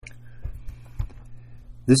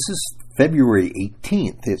This is February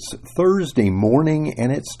 18th. It's Thursday morning,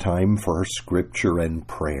 and it's time for our scripture and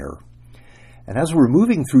prayer. And as we're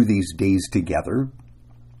moving through these days together,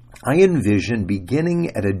 I envision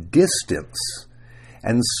beginning at a distance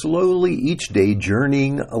and slowly each day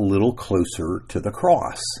journeying a little closer to the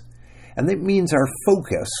cross. And that means our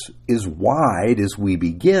focus is wide as we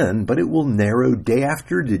begin, but it will narrow day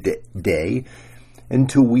after day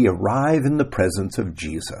until we arrive in the presence of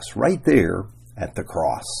Jesus, right there at the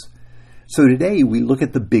cross. So today we look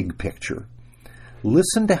at the big picture.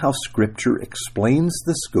 Listen to how Scripture explains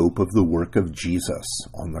the scope of the work of Jesus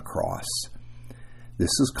on the cross. This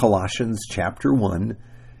is Colossians chapter 1,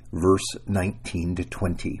 verse 19 to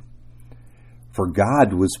 20. For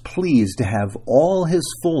God was pleased to have all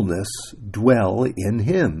his fullness dwell in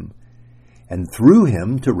him, and through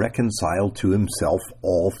him to reconcile to himself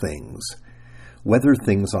all things, whether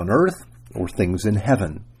things on earth or things in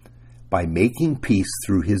heaven, by making peace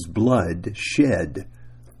through his blood shed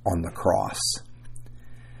on the cross.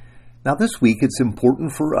 Now this week it's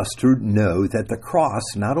important for us to know that the cross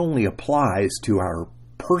not only applies to our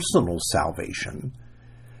personal salvation,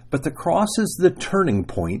 but the cross is the turning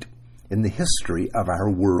point in the history of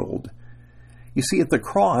our world. You see, at the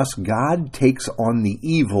cross, God takes on the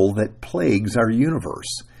evil that plagues our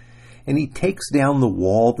universe, and he takes down the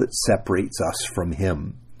wall that separates us from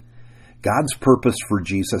him. God's purpose for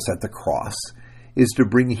Jesus at the cross is to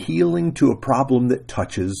bring healing to a problem that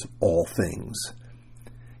touches all things.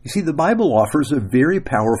 You see, the Bible offers a very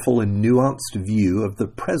powerful and nuanced view of the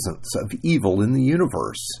presence of evil in the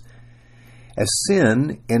universe. As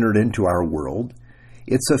sin entered into our world,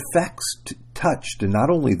 its effects touched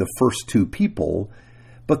not only the first two people,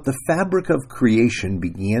 but the fabric of creation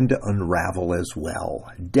began to unravel as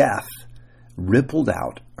well. Death rippled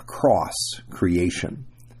out across creation.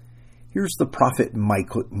 Here's the prophet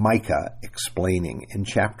Micah explaining in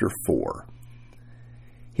chapter 4.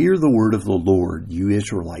 Hear the word of the Lord, you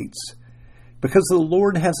Israelites, because the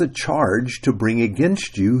Lord has a charge to bring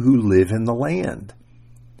against you who live in the land.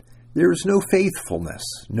 There is no faithfulness,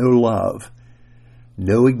 no love,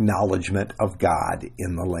 no acknowledgement of God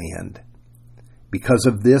in the land. Because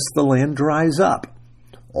of this, the land dries up.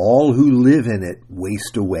 All who live in it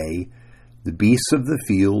waste away. The beasts of the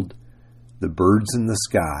field, the birds in the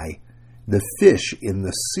sky, the fish in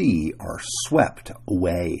the sea are swept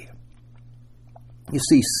away. You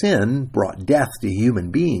see, sin brought death to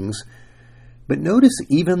human beings, but notice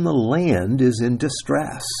even the land is in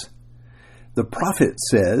distress. The prophet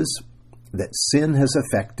says that sin has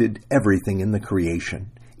affected everything in the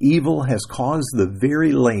creation. Evil has caused the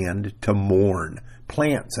very land to mourn,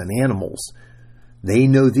 plants and animals. They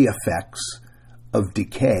know the effects of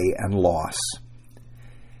decay and loss.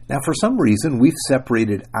 Now, for some reason, we've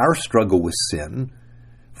separated our struggle with sin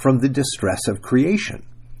from the distress of creation.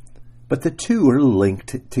 But the two are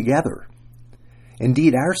linked together.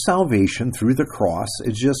 Indeed, our salvation through the cross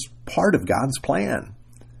is just part of God's plan.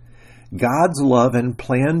 God's love and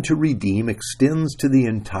plan to redeem extends to the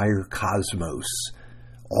entire cosmos,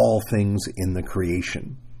 all things in the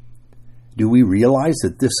creation. Do we realize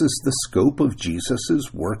that this is the scope of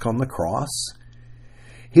Jesus' work on the cross?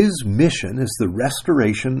 His mission is the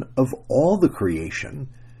restoration of all the creation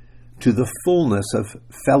to the fullness of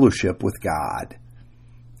fellowship with God.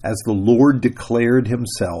 As the Lord declared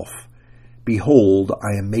himself, "Behold,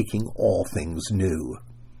 I am making all things new."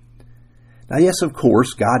 Now, yes, of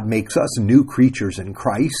course, God makes us new creatures in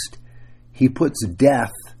Christ. He puts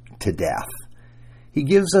death to death. He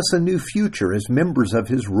gives us a new future as members of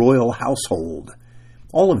his royal household.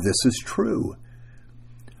 All of this is true.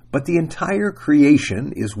 But the entire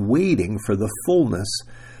creation is waiting for the fullness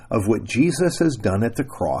of what Jesus has done at the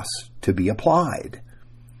cross to be applied.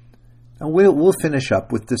 Now we'll finish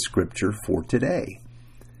up with the scripture for today.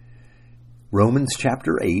 Romans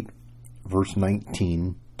chapter 8, verse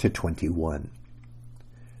 19 to 21.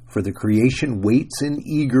 For the creation waits in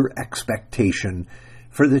eager expectation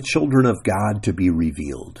for the children of God to be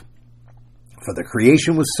revealed. For the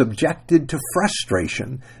creation was subjected to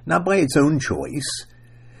frustration, not by its own choice,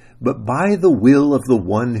 but by the will of the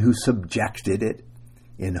one who subjected it,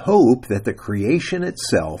 in hope that the creation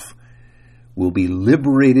itself will be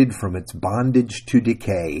liberated from its bondage to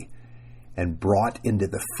decay and brought into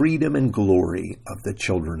the freedom and glory of the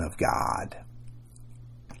children of God.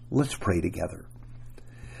 Let's pray together.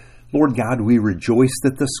 Lord God, we rejoice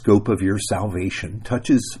that the scope of your salvation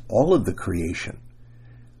touches all of the creation.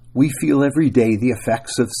 We feel every day the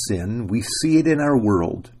effects of sin. We see it in our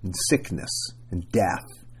world, in sickness and death.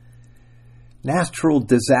 Natural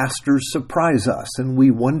disasters surprise us, and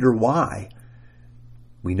we wonder why.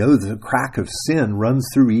 We know that the crack of sin runs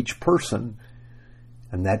through each person,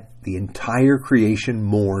 and that the entire creation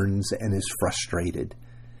mourns and is frustrated.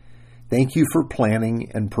 Thank you for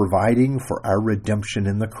planning and providing for our redemption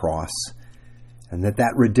in the cross, and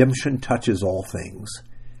that redemption touches all things.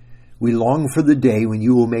 We long for the day when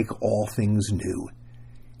you will make all things new.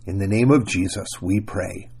 In the name of Jesus, we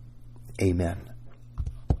pray. Amen.